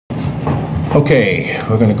Okay,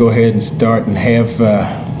 we're going to go ahead and start and I'm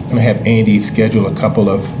going to have Andy schedule a couple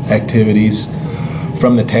of activities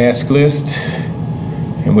from the task list,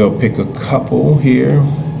 and we'll pick a couple here.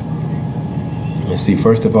 Let's see,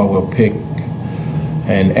 first of all we'll pick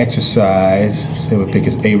an exercise. Say we'll pick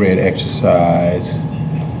his A-Red exercise.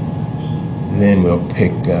 Then we'll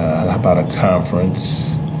pick how about a conference,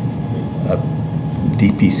 a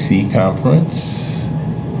DPC conference,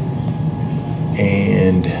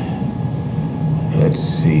 and let's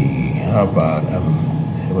see, how about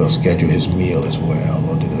we'll schedule his meal as well.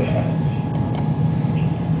 We'll do that.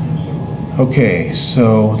 Okay,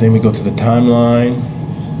 so then we go to the timeline,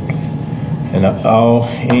 and all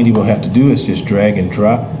Andy will have to do is just drag and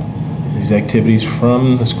drop these activities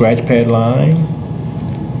from the Scratchpad line.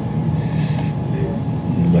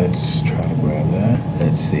 Let's try to grab that.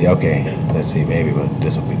 Let's see. Okay, let's see. Maybe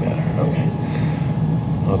this will be better. Okay.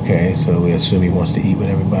 Okay, so we assume he wants to eat with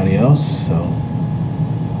everybody else, so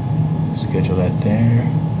schedule that there.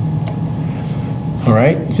 All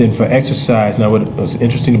right, then for exercise, now what was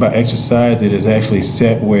interesting about exercise, it is actually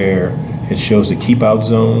set where it shows the keep out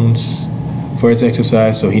zones for his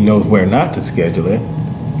exercise, so he knows where not to schedule it.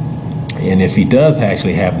 And if he does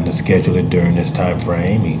actually happen to schedule it during this time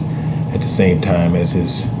frame, he's at the same time as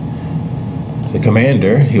the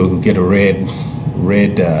commander, he'll get a red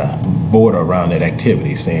border around that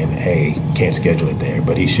activity saying, hey, can't schedule it there,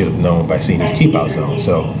 but he should have known by seeing his keep out zone.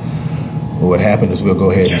 So what happened is we'll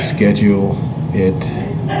go ahead and schedule it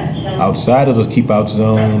outside of those keep out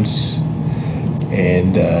zones,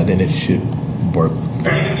 and then it should work.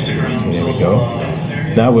 Okay, there we go.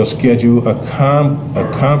 Now we'll schedule a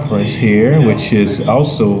conference here, which is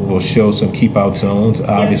also will show some keep out zones.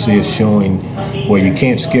 Obviously it's showing where you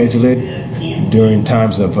can't schedule it during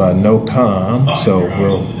times of no com, so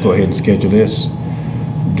we'll go ahead and schedule this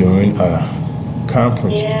during a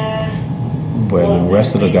conference where the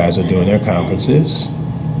rest of the guys are doing their conferences.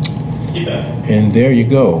 And there you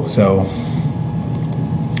go. So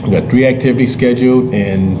we got 3 activities scheduled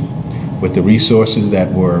and with the resources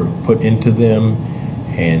that were put into them,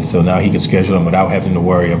 and so now he can schedule them without having to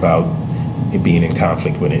worry about it being in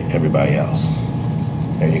conflict with everybody else.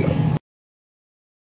 There you go.